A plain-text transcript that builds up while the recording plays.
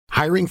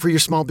Hiring for your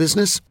small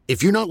business?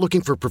 If you're not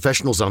looking for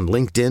professionals on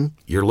LinkedIn,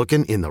 you're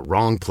looking in the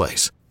wrong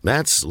place.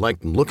 That's like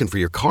looking for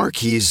your car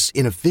keys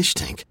in a fish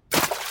tank.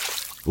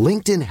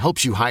 LinkedIn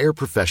helps you hire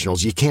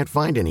professionals you can't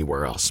find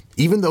anywhere else,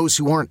 even those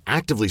who aren't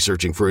actively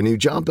searching for a new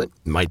job but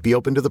might be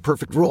open to the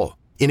perfect role.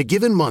 In a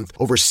given month,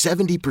 over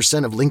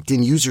 70% of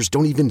LinkedIn users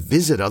don't even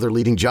visit other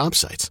leading job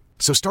sites.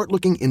 So start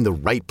looking in the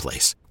right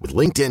place. With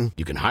LinkedIn,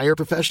 you can hire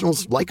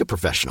professionals like a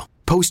professional.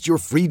 Post your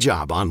free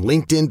job on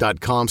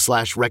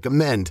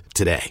linkedin.com/recommend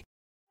today.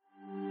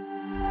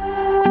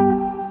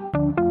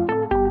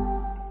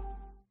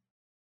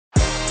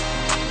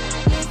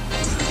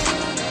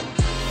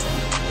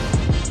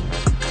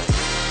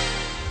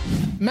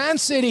 Man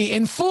City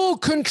in full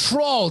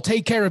control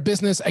take care of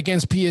business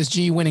against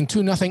PSG, winning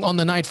 2-0 on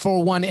the night,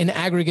 4-1 in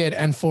aggregate.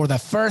 And for the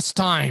first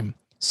time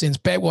since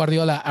Pep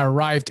Guardiola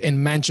arrived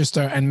in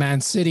Manchester and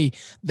Man City,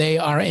 they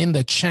are in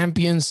the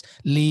Champions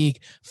League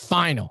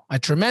final. A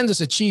tremendous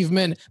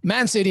achievement.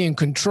 Man City in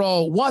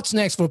control. What's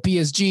next for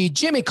PSG?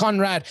 Jimmy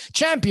Conrad,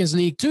 Champions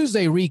League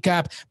Tuesday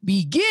recap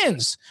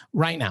begins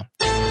right now.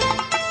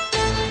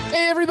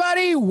 Hey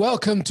everybody,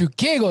 welcome to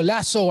Que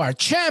Golazo, our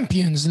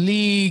Champions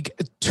League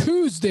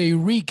Tuesday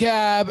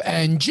recap.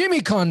 And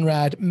Jimmy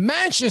Conrad,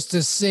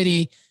 Manchester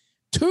City,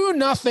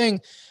 2-0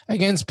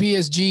 against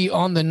PSG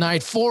on the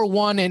night,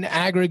 4-1 in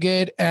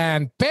aggregate.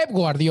 And Pep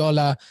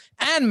Guardiola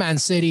and Man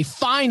City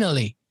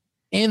finally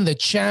in the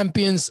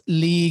Champions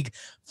League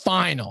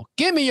final.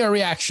 Give me your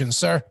reaction,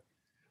 sir.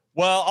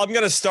 Well, I'm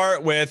going to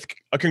start with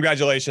a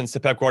congratulations to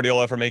Pep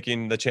Guardiola for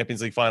making the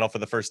Champions League final for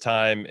the first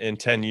time in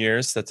 10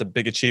 years. That's a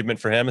big achievement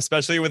for him,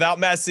 especially without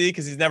Messi,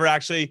 because he's never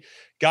actually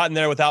gotten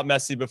there without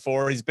Messi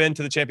before. He's been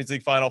to the Champions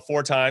League final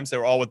 4 times. They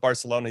were all with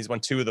Barcelona. He's won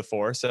 2 of the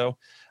 4. So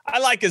I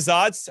like his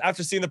odds.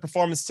 After seeing the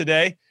performance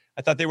today,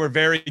 I thought they were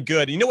very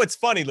good. You know what's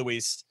funny,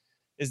 Luis,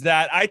 is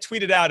that I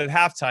tweeted out at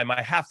halftime,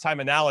 my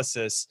halftime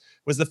analysis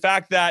was the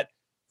fact that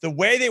the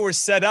way they were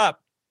set up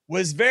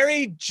was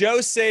very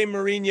Jose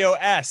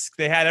Mourinho-esque.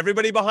 They had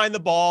everybody behind the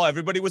ball.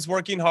 Everybody was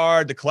working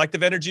hard. The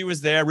collective energy was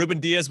there. Ruben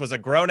Diaz was a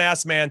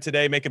grown-ass man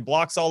today, making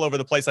blocks all over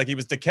the place like he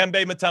was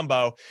Dikembe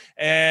Mutombo.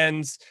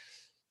 And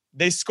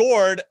they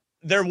scored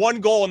their 1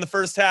 goal in the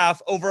first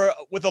half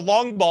with a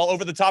long ball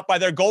over the top by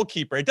their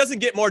goalkeeper. It doesn't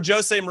get more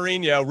Jose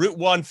Mourinho, Route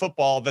 1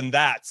 football than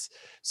that.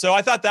 So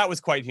I thought that was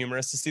quite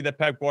humorous to see that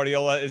Pep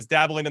Guardiola is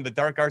dabbling in the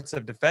dark arts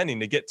of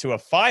defending to get to a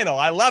final.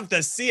 I love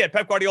to see it.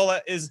 Pep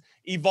Guardiola is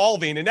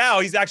evolving, and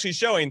now he's actually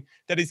showing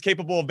that he's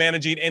capable of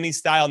managing any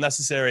style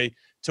necessary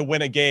to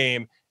win a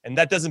game. And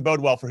that doesn't bode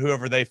well for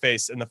whoever they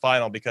face in the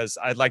final, because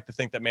I'd like to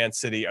think that Man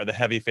City are the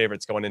heavy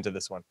favorites going into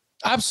this one.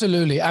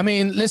 Absolutely. I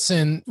mean,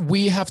 listen,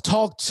 we have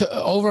talked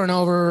over and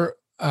over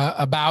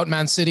about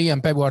Man City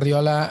and Pep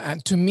Guardiola.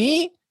 And to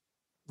me,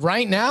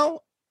 right now,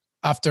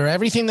 after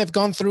everything they've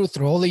gone through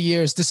all the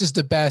years, this is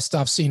the best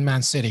I've seen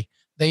Man City.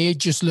 They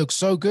just look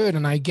so good.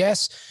 And I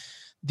guess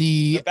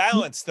they're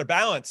balanced.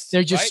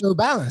 They're just so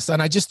balanced.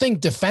 And I just think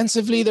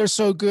defensively, they're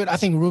so good. I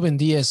think Ruben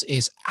Diaz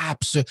is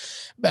absolute.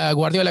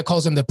 Guardiola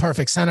calls him the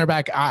perfect center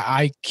back.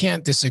 I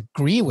can't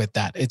disagree with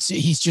that.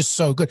 He's just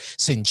so good.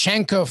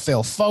 Zinchenko,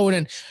 Phil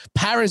Foden,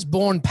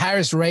 Paris-born,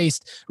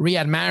 Paris-raised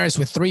Riyad Mahrez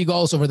with 3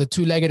 goals over the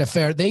 2-legged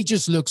affair. They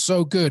just look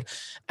so good.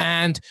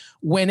 And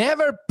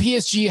whenever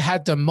PSG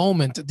had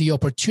the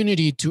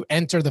opportunity to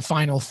enter the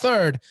final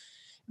third,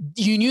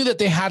 you knew that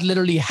they had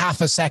literally half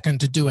a second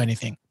to do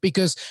anything,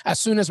 because as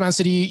soon as Man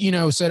City,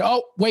 said,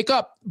 "Oh, wake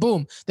up,"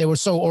 boom, they were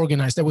so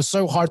organized. They were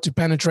so hard to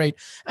penetrate.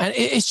 And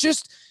it's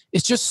just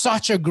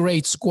such a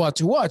great squad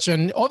to watch.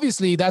 And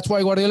obviously that's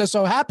why Guardiola is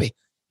so happy.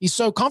 He's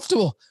so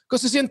comfortable,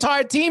 because his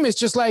entire team is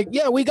just like,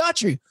 yeah, we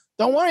got you.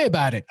 Don't worry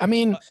about it. I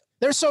mean,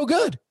 they're so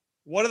good.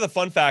 One of the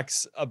fun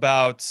facts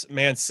about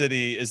Man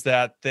City is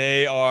that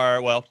they're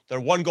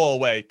 1 goal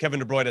away,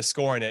 Kevin De Bruyne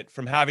scoring it,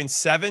 from having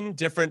 7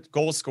 different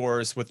goal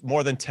scorers with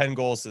more than 10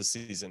 goals this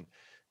season.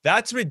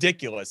 That's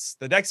ridiculous.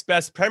 The next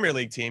best Premier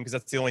League team, because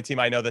that's the only team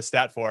I know the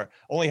stat for,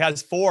 only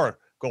has 4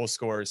 goal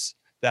scorers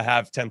that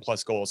have 10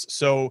 plus goals.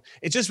 So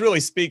it just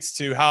really speaks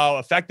to how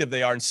effective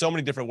they are in so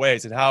many different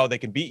ways and how they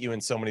can beat you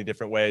in so many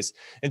different ways.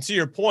 And to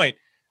your point,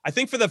 I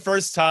think for the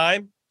first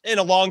time in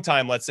a long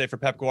time, let's say for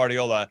Pep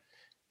Guardiola,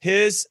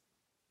 his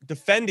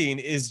defending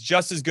is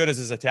just as good as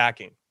his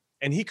attacking.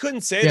 And he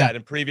couldn't say that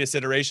in previous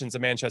iterations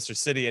of Manchester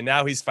City. And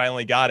now he's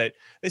finally got it.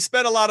 They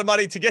spent a lot of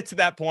money to get to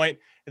that point.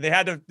 And they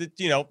had to,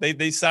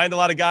 they signed a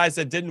lot of guys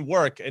that didn't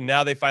work. And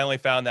now they finally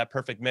found that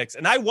perfect mix.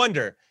 And I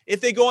wonder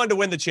if they go on to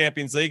win the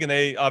Champions League, and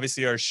they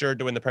obviously are assured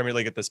to win the Premier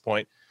League at this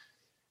point,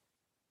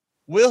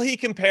 will he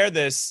compare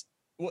this?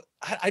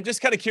 I'm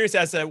just kind of curious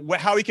as to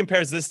how he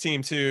compares this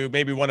team to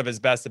maybe one of his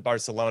best at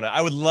Barcelona.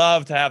 I would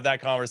love to have that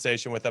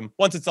conversation with him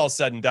once it's all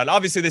said and done.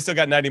 Obviously, they still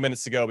got 90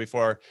 minutes to go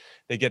before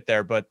they get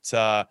there. But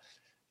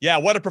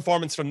what a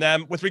performance from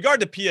them. With regard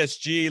to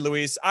PSG,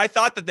 Luis, I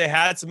thought that they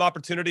had some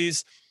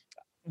opportunities.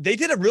 They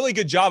did a really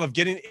good job of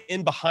getting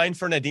in behind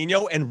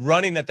Fernandinho and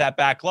running at that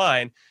back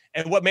line.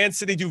 And what Man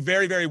City do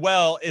very, very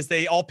well is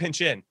they all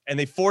pinch in and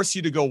they force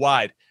you to go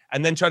wide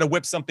and then try to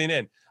whip something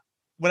in.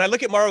 when I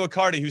look at Mauro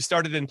Icardi, who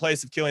started in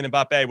place of Kylian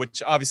Mbappe,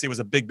 which obviously was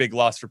a big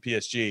loss for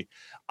PSG,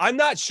 I'm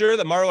not sure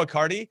that Mauro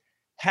Icardi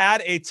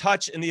had a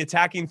touch in the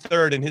attacking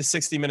third in his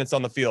 60 minutes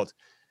on the field.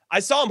 I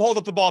saw him hold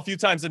up the ball a few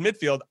times in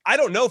midfield. I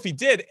don't know if he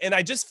did. And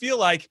I just feel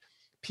like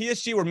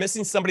PSG were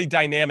missing somebody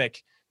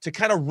dynamic to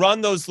kind of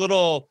run those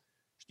little,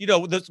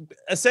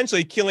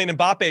 essentially Kylian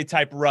Mbappe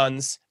type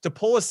runs to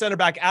pull a center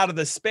back out of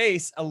the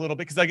space a little bit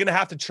because they're going to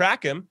have to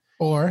track him.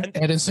 Or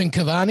Edinson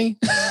Cavani.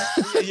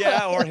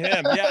 Yeah, or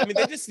him. Yeah, I mean,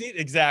 they just need,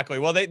 exactly.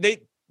 Well,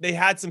 they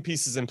had some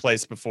pieces in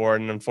place before,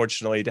 and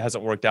unfortunately it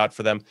hasn't worked out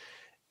for them.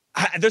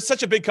 There's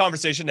such a big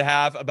conversation to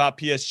have about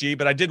PSG,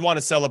 but I did want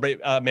to celebrate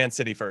Man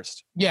City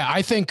first. Yeah,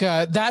 I think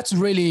that's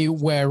really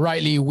where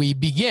rightly we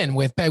begin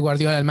with Pep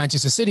Guardiola and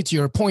Manchester City. To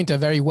your point, a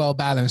very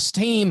well-balanced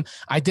team.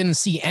 I didn't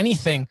see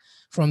anything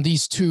from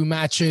these two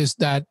matches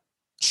that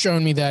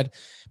showed me that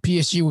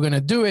PSG were going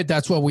to do it.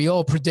 That's what we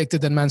all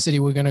predicted that Man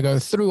City were going to go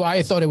through.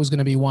 I thought it was going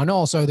to be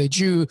 1-1. So they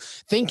drew,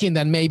 thinking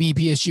that maybe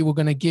PSG were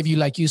going to give you,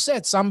 like you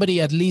said,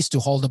 somebody at least to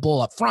hold the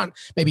ball up front,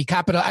 maybe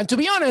Capital. And to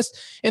be honest,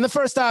 in the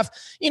first half,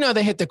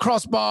 they hit the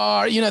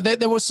crossbar.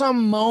 There were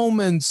some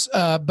moments,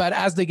 but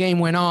as the game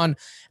went on,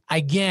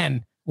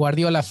 again,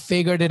 Guardiola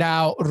figured it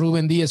out.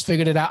 Ruben Dias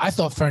figured it out. I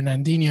thought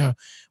Fernandinho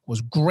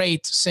was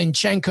great.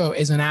 Zinchenko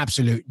is an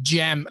absolute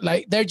gem.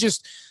 Like they're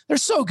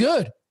so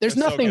good. There's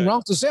nothing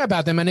wrong to say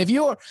about them. And if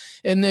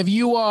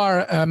you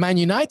are a Man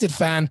United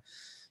fan,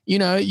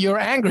 you're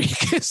angry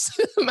because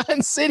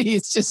Man City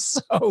is just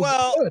so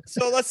good.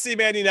 So let's see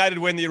Man United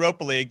win the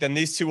Europa League. Then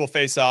these two will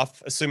face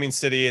off, assuming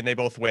City and they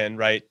both win,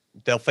 right?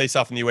 They'll face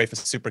off in the UEFA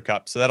Super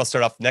Cup. So that'll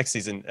start off next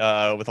season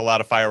with a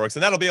lot of fireworks,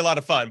 and that'll be a lot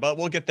of fun. But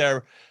we'll get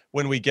there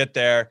when we get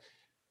there.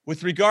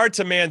 With regard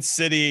to Man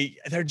City,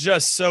 they're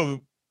just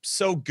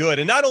so good.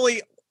 And not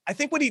only, I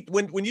think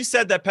when you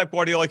said that Pep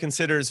Guardiola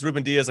considers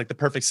Ruben Dias like the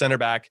perfect center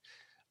back,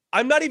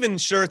 I'm not even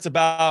sure it's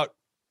about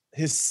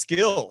his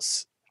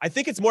skills. I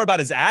think it's more about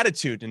his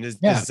attitude and his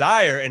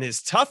desire and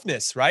his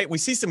toughness, right? We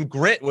see some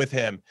grit with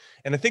him.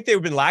 And I think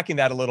they've been lacking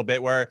that a little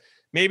bit, where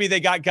maybe they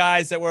got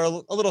guys that were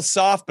a little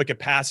soft but could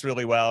pass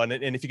really well. And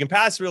if you can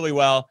pass really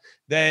well,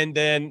 then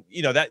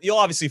that you'll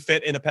obviously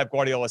fit in a Pep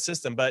Guardiola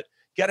system, but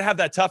you got to have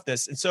that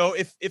toughness. And so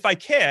if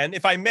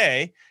I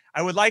may,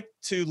 I would like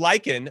to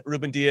liken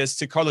Ruben Dias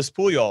to Carlos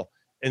Puyol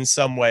in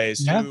some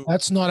ways. Yeah,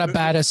 that's not a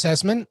bad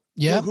assessment.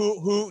 Yeah.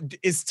 Who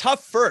is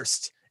tough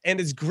first and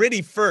is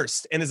gritty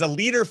first and is a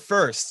leader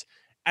first.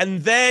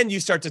 And then you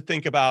start to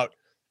think about,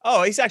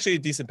 oh, he's actually a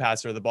decent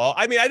passer of the ball.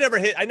 I mean, I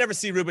never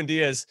see Ruben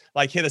Dias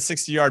like hit a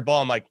 60-yard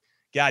ball. I'm like,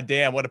 God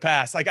damn, what a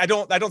pass. Like, I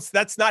don't,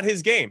 that's not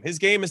his game. His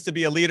game is to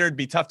be a leader, to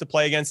be tough to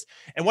play against.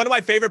 And one of my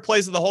favorite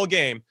plays of the whole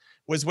game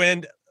was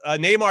when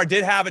Neymar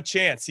did have a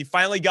chance. He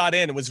finally got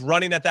in and was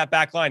running at that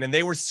back line, and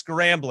they were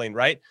scrambling,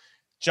 right?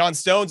 John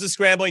Stones is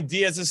scrambling.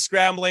 Diaz is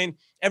scrambling.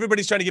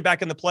 Everybody's trying to get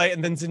back in the play,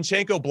 and then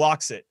Zinchenko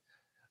blocks it.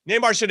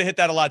 Neymar should have hit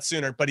that a lot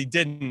sooner, but he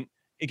didn't.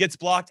 It gets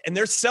blocked, and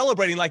they're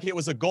celebrating like it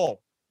was a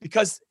goal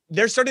because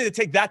they're starting to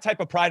take that type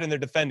of pride in their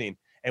defending.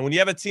 And when you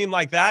have a team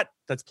like that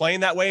that's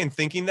playing that way and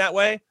thinking that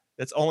way,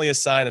 that's only a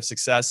sign of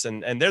success.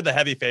 And they're the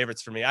heavy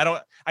favorites for me.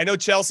 I know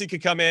Chelsea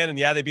could come in, and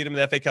they beat them in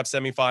the FA Cup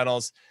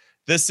semifinals.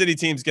 This City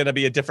team's going to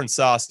be a different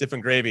sauce,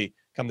 different gravy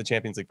come the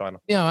Champions League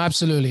final. Yeah,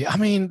 absolutely. I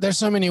mean, there's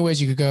so many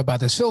ways you could go about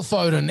this. Phil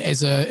Foden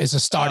is a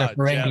starter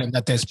for England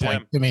at this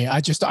point to me.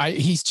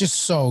 He's just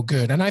so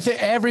good. And I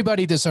think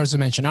everybody deserves a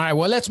mention. All right,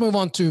 well, let's move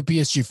on to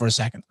PSG for a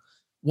second.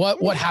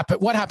 What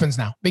happened? What happens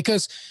now?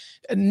 Because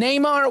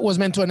Neymar was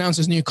meant to announce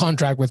his new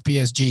contract with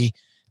PSG.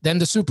 Then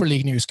the Super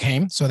League news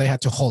came, so they had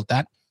to hold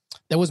that.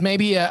 There was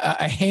maybe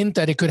a hint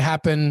that it could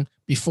happen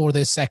before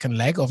this second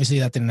leg. Obviously,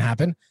 that didn't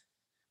happen.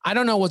 I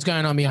don't know what's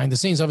going on behind the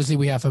scenes. Obviously,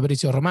 we have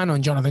Fabrizio Romano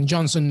and Jonathan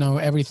Johnson know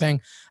everything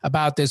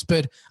about this,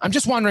 but I'm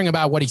just wondering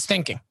about what he's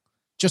thinking.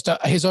 Just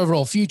his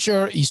overall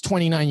future. He's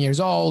 29 years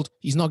old.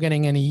 He's not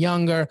getting any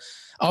younger.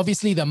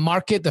 Obviously, the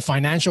market, the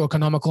financial,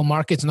 economical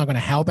market's not going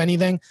to help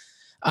anything.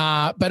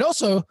 But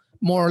also,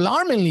 more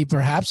alarmingly,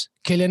 perhaps,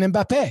 Kylian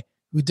Mbappe,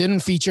 who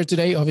didn't feature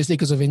today, obviously,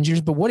 because of injuries.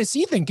 But what is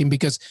he thinking?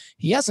 Because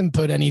he hasn't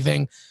put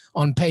anything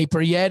on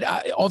paper yet.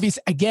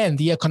 Obviously, again,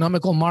 the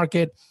economical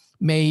market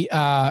may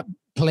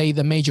play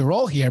the major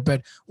role here.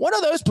 But what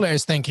are those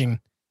players thinking,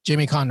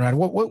 Jimmy Conrad?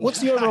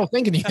 What's the overall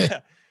thinking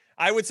here?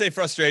 I would say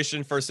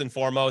frustration first and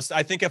foremost.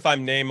 I think if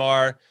I'm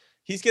Neymar,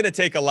 he's going to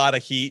take a lot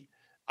of heat.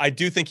 I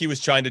do think he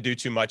was trying to do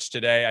too much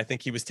today. I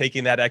think he was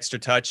taking that extra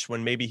touch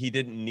when maybe he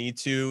didn't need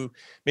to,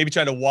 maybe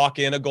trying to walk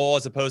in a goal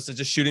as opposed to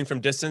just shooting from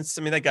distance.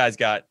 I mean, that guy's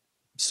got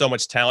so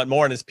much talent,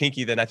 more in his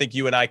pinky than I think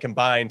you and I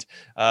combined,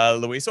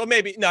 Luis. So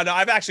maybe no,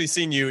 I've actually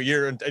seen you.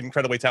 You're an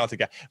incredibly talented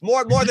guy,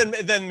 more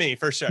than me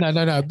for sure. No,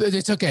 but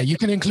it's okay. You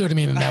can include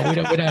me in that. We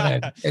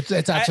don't.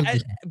 It's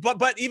absolutely.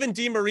 But even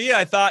Di Maria,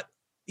 I thought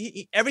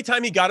he, every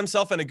time he got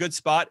himself in a good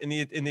spot in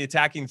the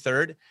attacking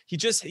third, he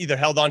just either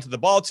held on to the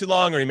ball too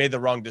long or he made the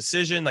wrong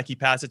decision. Like he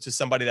passed it to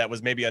somebody that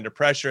was maybe under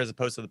pressure as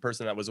opposed to the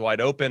person that was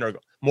wide open or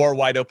more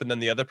wide open than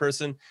the other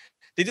person.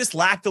 they just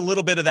lacked a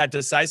little bit of that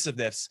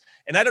decisiveness.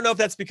 And I don't know if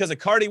that's because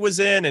Icardi was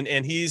in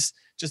and he's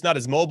just not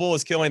as mobile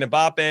as Kylian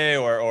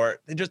Mbappe, or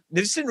they just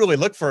didn't really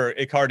look for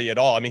Icardi at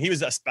all. I mean, he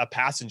was a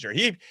passenger.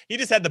 He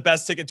just had the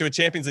best ticket to a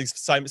Champions League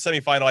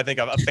semifinal I think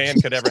a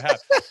fan could ever have.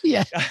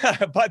 Yeah.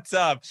 But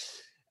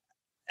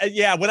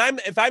yeah,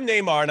 if I'm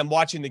Neymar and I'm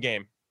watching the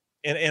game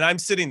and I'm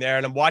sitting there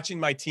and I'm watching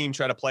my team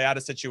try to play out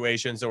of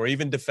situations or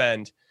even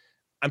defend,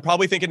 I'm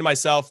probably thinking to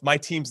myself, my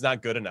team's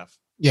not good enough.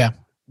 Yeah.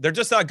 They're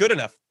just not good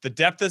enough. The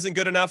depth isn't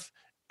good enough.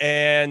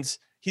 And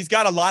he's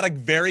got a lot of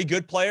very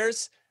good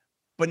players,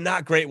 but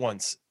not great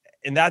ones.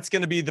 And that's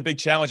going to be the big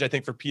challenge, I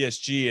think, for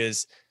PSG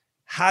is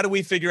how do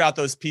we figure out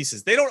those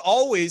pieces? They don't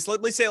always,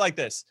 let me say it like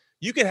this.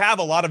 You can have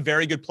a lot of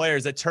very good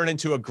players that turn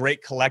into a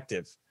great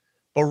collective.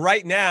 But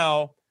right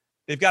now,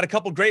 they've got a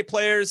couple great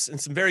players and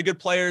some very good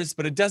players,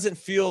 but it doesn't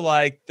feel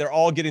like they're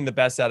all getting the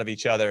best out of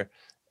each other.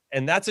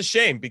 And that's a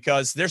shame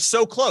because they're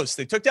so close.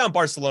 They took down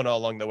Barcelona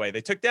along the way.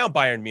 They took down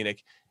Bayern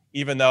Munich,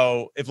 even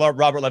though if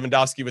Robert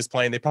Lewandowski was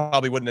playing, they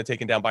probably wouldn't have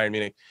taken down Bayern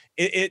Munich.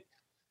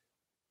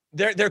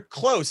 They're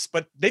close,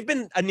 but they've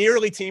been a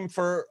nearly team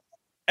for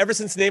ever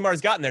since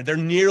Neymar's gotten there. They're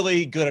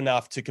nearly good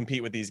enough to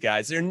compete with these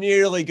guys. They're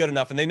nearly good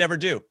enough, and they never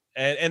do.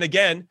 And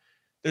again,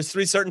 there's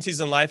three certainties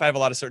in life. I have a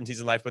lot of certainties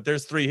in life, but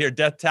there's three here: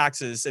 death,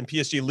 taxes, and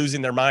PSG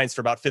losing their minds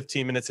for about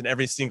 15 minutes in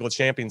every single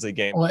Champions League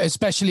game. Well,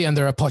 especially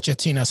under a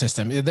Pochettino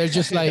system. They're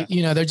just like,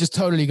 they're just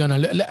totally going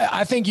to,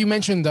 I think you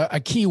mentioned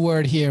a key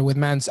word here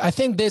with I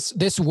think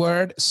this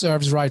word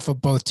serves right for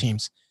both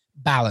teams: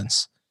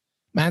 balance.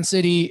 Man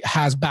City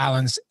has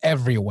balance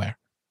everywhere.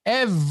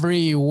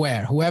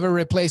 Everywhere. Whoever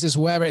replaces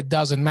whoever, it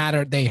doesn't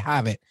matter. They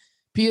have it.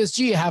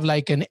 PSG have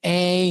like an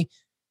A,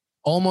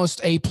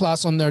 almost A+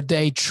 on their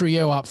day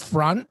trio up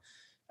front,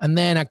 and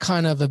then a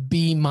kind of a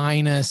B-,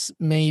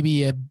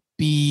 maybe a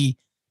B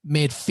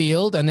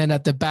midfield, and then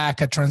at the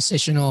back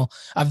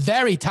a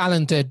very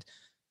talented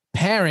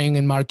pairing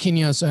in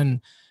Marquinhos and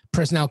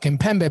Presnel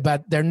Kimpembe,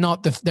 but they're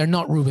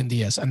not Ruben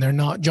Diaz, and they're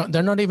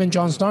not even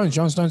John Stones.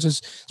 John Stones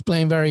is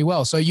playing very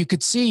well, so you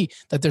could see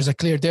that there's a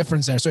clear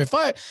difference there. So if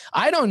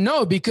I don't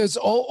know, because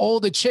all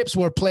the chips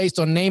were placed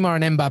on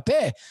Neymar and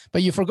Mbappe,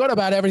 but you forgot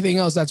about everything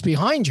else that's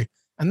behind you.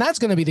 And that's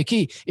going to be the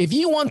key. If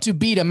you want to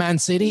beat a Man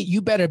City,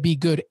 you better be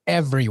good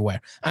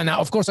everywhere. And now,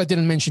 of course, I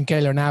didn't mention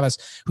Keylor Navas,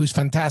 who's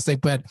fantastic,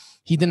 but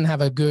he didn't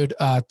have a good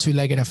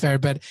two-legged affair.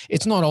 But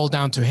it's not all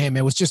down to him.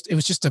 It was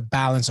just a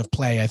balance of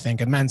play, I think.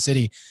 And Man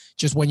City,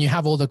 just when you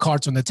have all the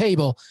cards on the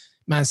table,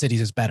 Man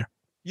City's is better.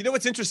 You know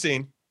what's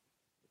interesting?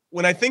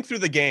 When I think through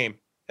the game,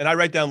 and I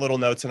write down little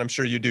notes, and I'm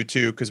sure you do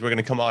too, because we're going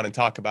to come on and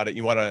talk about it.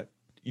 You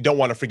don't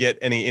want to forget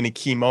any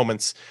key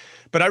moments.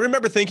 But I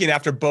remember thinking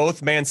after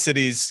both Man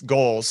City's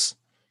goals,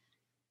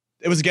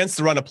 it was against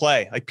the run of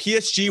play. Like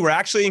PSG were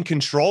actually in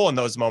control in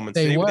those moments.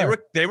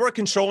 They were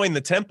controlling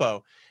the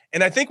tempo.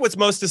 And I think what's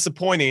most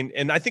disappointing,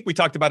 and I think we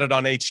talked about it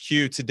on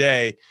HQ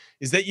today,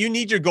 is that you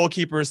need your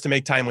goalkeepers to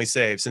make timely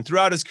saves. And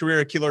throughout his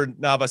career, Keylor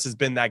Navas has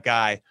been that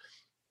guy.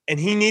 And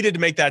he needed to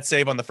make that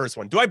save on the first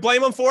one. Do I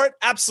blame him for it?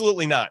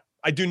 Absolutely not.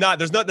 I do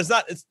not.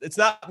 It's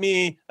not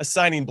me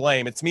assigning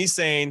blame. It's me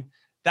saying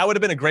that would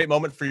have been a great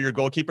moment for your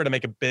goalkeeper to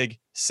make a big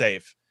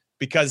save,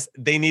 because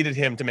they needed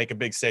him to make a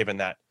big save in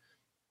that.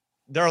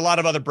 There are a lot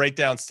of other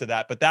breakdowns to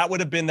that, but that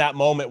would have been that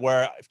moment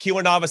where if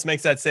Keylor Navas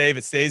makes that save,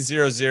 it stays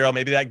 0-0.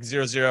 Maybe that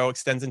 0-0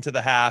 extends into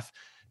the half.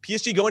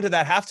 PSG go into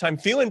that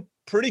halftime feeling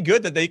pretty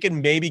good that they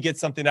can maybe get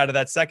something out of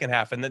that second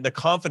half, and then the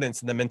confidence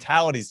and the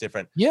mentality is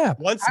different. Yeah.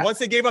 Once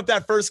they gave up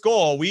that first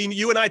goal,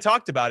 you and I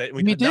talked about it.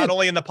 We did. Not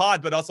only in the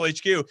pod, but also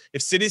HQ.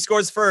 If City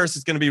scores first,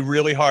 it's going to be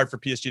really hard for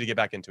PSG to get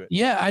back into it.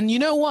 Yeah, and you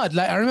know what?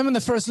 Like I remember in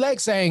the first leg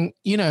saying,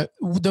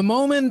 the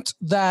moment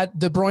that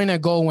De Bruyne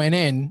goal went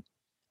in,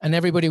 and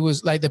everybody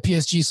was like, the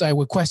PSG side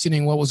were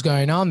questioning what was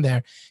going on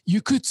there,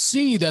 you could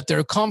see that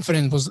their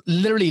confidence was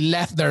literally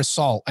left their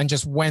soul and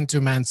just went to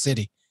Man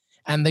City.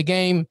 And the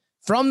game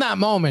from that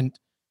moment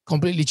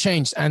completely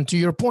changed. And to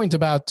your point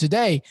about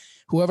today,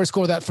 whoever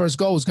scored that first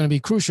goal was going to be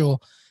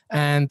crucial.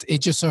 And it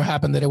just so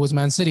happened that it was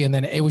Man City. And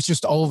then it was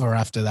just over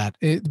after that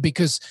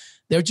because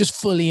they're just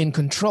fully in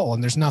control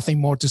and there's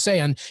nothing more to say.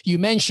 And you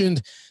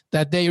mentioned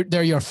that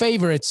they're your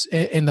favorites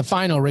in the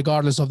final,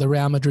 regardless of the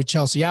Real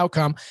Madrid-Chelsea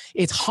outcome.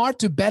 It's hard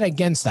to bet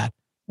against that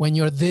when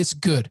you're this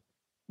good,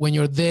 when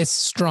you're this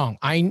strong.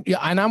 And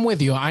I'm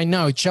with you. I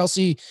know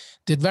Chelsea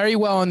did very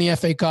well in the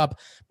FA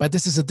Cup, but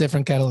this is a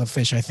different kettle of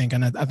fish, I think.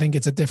 And I think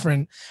it's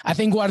I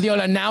think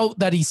Guardiola, now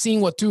that he's seen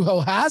what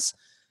Tuchel has,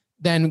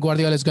 then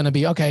Guardiola is going to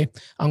be, okay,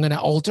 I'm going to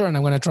alter and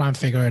I'm going to try and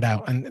figure it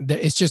out. And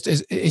it's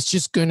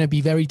just going to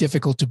be very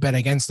difficult to bet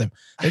against them.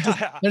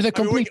 They're the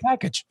complete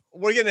package.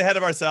 We're getting ahead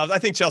of ourselves. I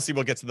think Chelsea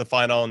will get to the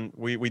final, and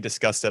we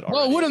discussed it already.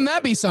 Well, wouldn't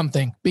that be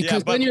something?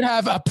 Because then you'd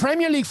have a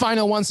Premier League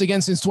final once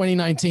again since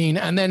 2019,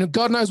 and then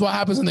God knows what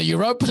happens in the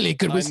Europa League.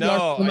 Could we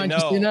start from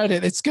Manchester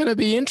United? It's going to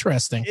be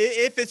interesting.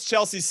 If it's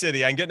Chelsea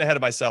City, I'm getting ahead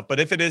of myself, but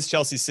if it is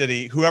Chelsea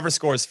City, whoever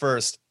scores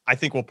first, I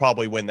think we'll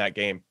probably win that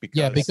game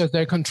because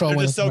they're controlling.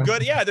 They're just so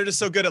good. Yeah, they're just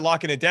so good at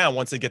locking it down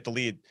once they get the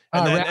lead.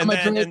 And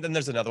then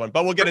there's another one,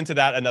 but we'll get into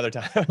that another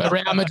time. But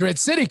Real Madrid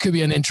City could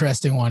be an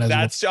interesting one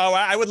as well.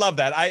 I would love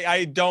that.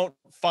 I don't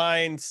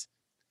find.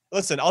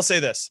 Listen, I'll say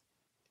this.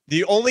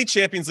 The only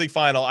Champions League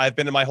final I've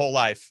been in my whole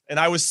life, and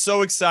I was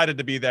so excited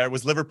to be there,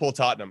 was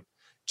Liverpool-Tottenham.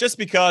 Just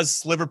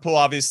because Liverpool,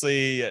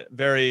 obviously,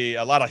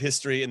 a lot of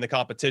history in the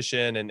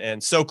competition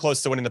and so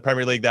close to winning the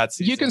Premier League that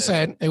season. You can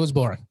say it was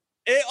boring.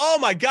 Oh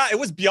my God, it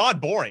was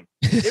beyond boring.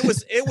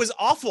 It was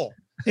awful.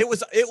 It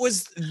was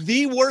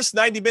the worst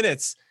 90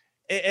 minutes.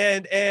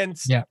 And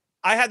yeah.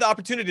 I had the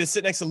opportunity to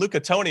sit next to Luca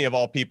Toni of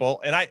all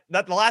people. And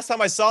the last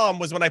time I saw him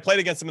was when I played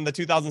against him in the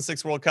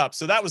 2006 World Cup.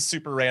 So that was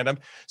super random.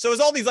 So it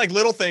was all these like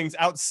little things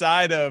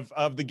outside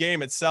of the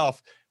game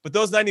itself, but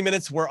those 90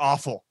 minutes were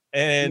awful.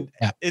 And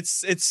it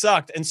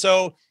sucked. And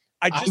so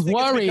I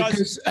worry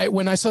because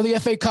when I saw the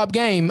FA Cup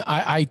game,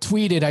 I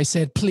tweeted, I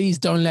said, please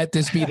don't let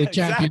this be the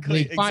Champions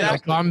League final.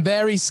 Exactly. So I'm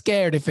very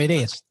scared if it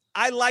is.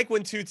 I like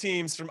when two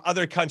teams from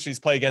other countries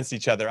play against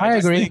each other. I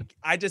agree.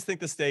 I just think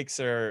the stakes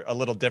are a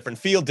little different,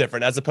 feel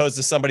different, as opposed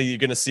to somebody you're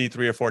going to see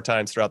 3 or 4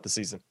 times throughout the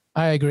season.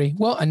 I agree.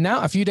 Well, and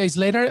now a few days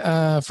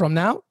later from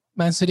now,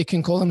 Man City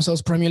can call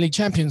themselves Premier League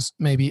champions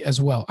maybe as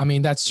well. I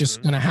mean, that's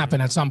just going to happen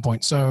at some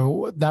point.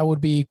 So that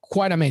would be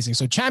quite amazing.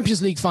 So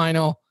Champions League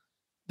final,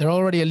 they're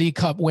already a League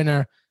Cup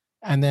winner,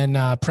 and then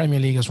Premier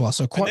League as well.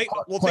 So think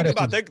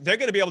about they're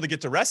going to be able to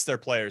get to rest their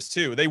players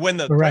too. They win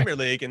the Premier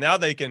League, and now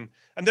they can,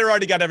 and they're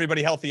already got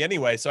everybody healthy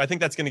anyway. So I think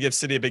that's going to give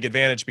City a big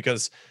advantage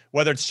because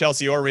whether it's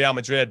Chelsea or Real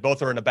Madrid,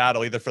 both are in a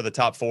battle either for the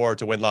top 4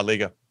 to win La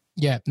Liga.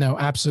 Yeah, no,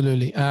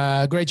 absolutely.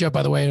 Great job,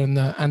 by the way, on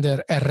the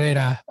Ander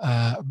Herrera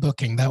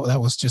booking. That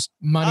was just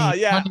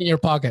money in your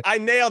pocket. I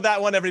nailed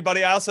that one,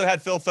 everybody. I also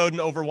had Phil Foden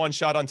over 1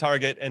 shot on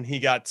target, and he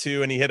got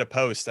 2, and he hit a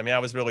post. I mean, I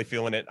was really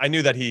feeling it. I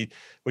knew that he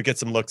would get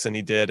some looks, and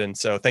he did. And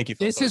so thank you.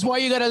 This is why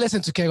you got to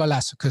listen to Que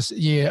Golazo, because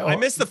I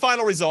missed the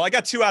final result. I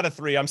got 2 out of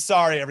 3. I'm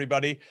sorry,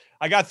 everybody.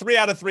 I got 3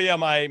 out of 3 on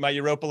my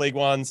Europa League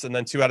ones, and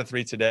then 2 out of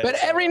 3 today. But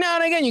every now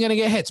and again, you're going to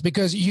get hits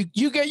because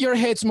you get your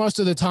hits most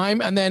of the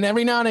time. And then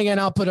every now and again,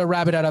 I'll put a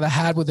rabbit out of the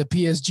hat with the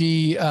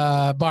PSG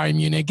Bayern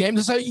Munich game.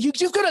 So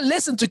you've got to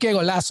listen to Que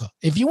Golazo.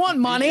 If you want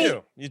money,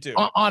 you do.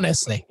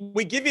 Honestly.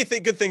 We give you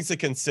good things to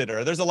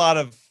consider. There's a lot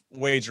of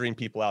wagering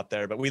people out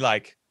there, but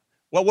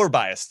we're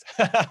biased.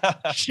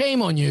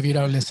 Shame on you if you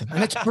don't listen.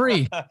 And it's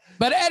free.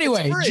 But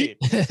anyway,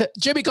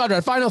 Jimmy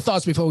Conrad, final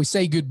thoughts before we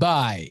say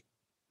goodbye.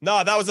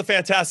 No, that was a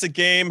fantastic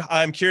game.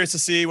 I'm curious to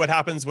see what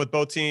happens with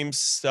both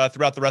teams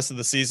throughout the rest of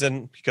the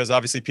season, because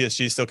obviously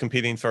PSG is still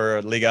competing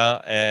for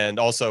Liga, and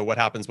also what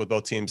happens with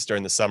both teams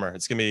during the summer.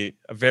 It's going to be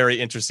a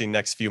very interesting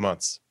next few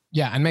months.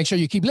 Yeah, and make sure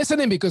you keep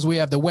listening because we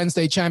have the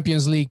Wednesday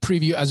Champions League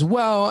preview as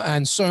well,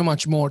 and so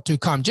much more to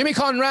come. Jimmy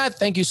Conrad,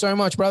 thank you so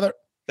much, brother.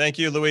 Thank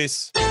you,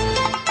 Luis.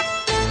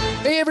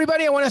 Hey,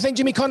 everybody. I want to thank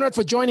Jimmy Conrad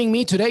for joining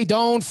me today.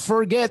 Don't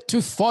forget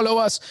to follow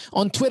us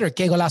on Twitter,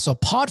 Que Golazo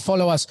Pod.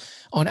 Follow us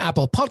on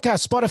Apple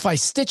Podcasts, Spotify,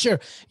 Stitcher,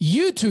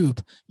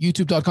 YouTube,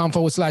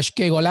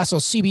 youtube.com/Que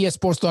Golazo,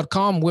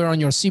 CBSSports.com. We're on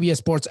your CBS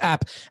Sports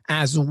app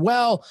as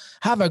well.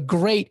 Have a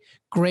great,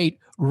 great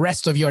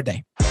rest of your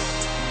day.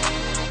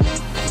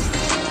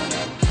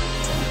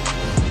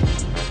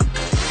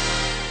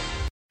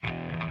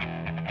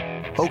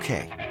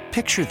 Okay,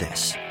 picture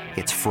this.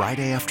 It's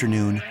Friday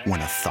afternoon when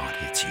a thought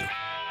hits you.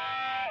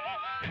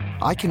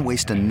 I can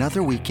waste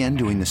another weekend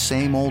doing the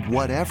same old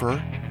whatever,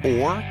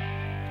 or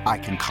I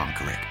can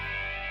conquer it.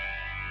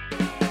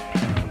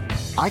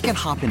 I can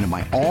hop into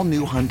my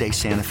all-new Hyundai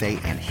Santa Fe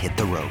and hit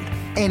the road.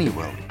 Any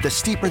road. The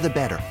steeper, the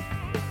better.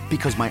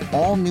 Because my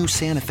all-new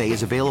Santa Fe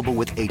is available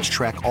with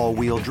H-Track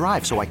all-wheel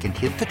drive, so I can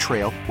hit the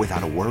trail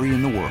without a worry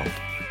in the world.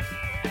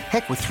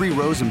 Heck, with 3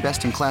 rows and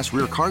best-in-class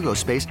rear cargo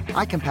space,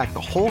 I can pack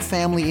the whole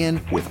family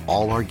in with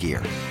all our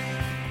gear.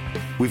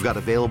 We've got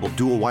available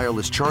dual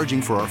wireless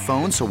charging for our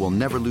phones, so we'll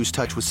never lose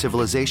touch with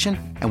civilization,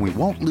 and we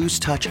won't lose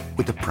touch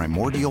with the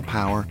primordial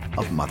power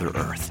of Mother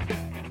Earth.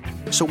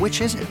 So which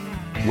is it?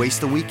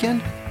 Waste the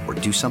weekend or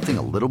do something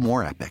a little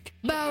more epic?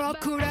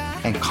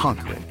 And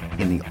conquer it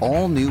in the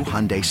all-new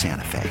Hyundai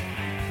Santa Fe.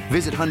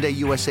 Visit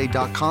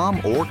HyundaiUSA.com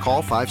or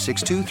call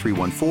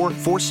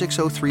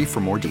 562-314-4603 for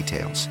more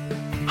details.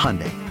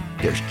 Hyundai,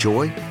 there's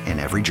joy in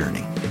every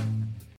journey.